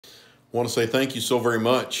I want to say thank you so very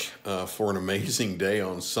much for an amazing day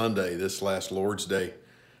on Sunday, this last Lord's Day,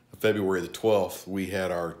 February the 12th. We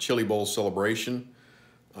had our Chili Bowl celebration.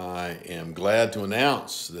 I am glad to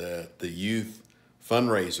announce that the youth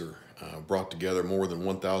fundraiser brought together more than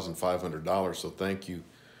 $1,500. So thank you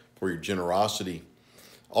for your generosity.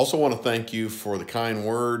 Also want to thank you for the kind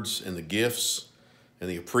words and the gifts and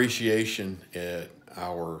the appreciation at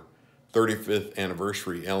our 35th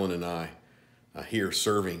anniversary, Ellen and I, here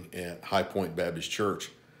serving at High Point Baptist Church.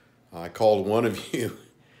 I called one of you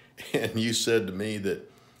and you said to me that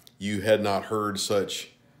you had not heard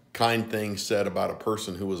such kind things said about a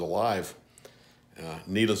person who was alive.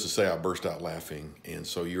 Needless to say, I burst out laughing. And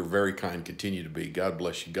so you're very kind, continue to be. God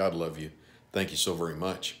bless you. God love you. Thank you so very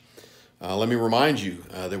much. Let me remind you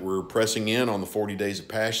that we're pressing in on the 40 Days of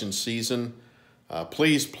Passion season.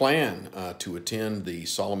 Please plan to attend the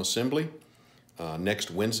Solemn Assembly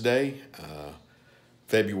next Wednesday,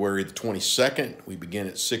 February the 22nd. We begin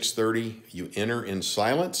at 6:30. You enter in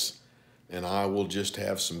silence, and I will just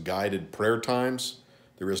have some guided prayer times.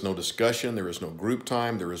 There is no discussion. There is no group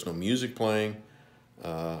time. There is no music playing,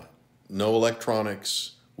 no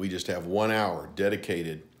electronics. We just have 1 hour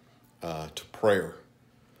dedicated to prayer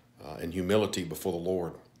and humility before the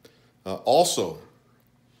Lord. Also,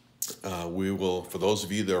 we will, for those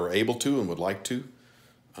of you that are able to and would like to,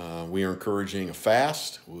 we are encouraging a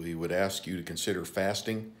fast. We would ask you to consider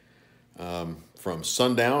fasting from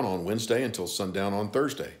sundown on Wednesday until sundown on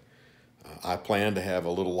Thursday. I plan to have a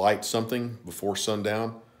little light something before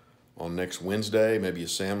sundown on next Wednesday, maybe a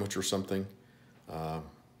sandwich or something.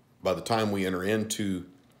 By the time we enter into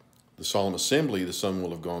the Solemn Assembly, the sun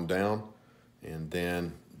will have gone down, and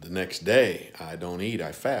then the next day I don't eat,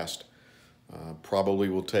 I fast. Probably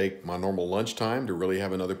will take my normal lunchtime to really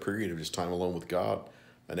have another period of just time alone with God,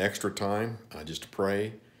 an extra time just to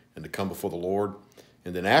pray and to come before the Lord.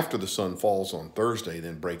 And then after the sun falls on Thursday,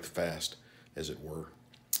 then break the fast, as it were.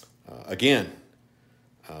 Again,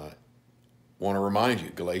 want to remind you,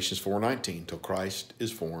 Galatians 4:19, till Christ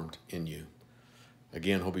is formed in you.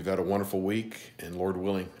 Again, hope you've had a wonderful week, and Lord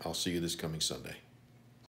willing, I'll see you this coming Sunday.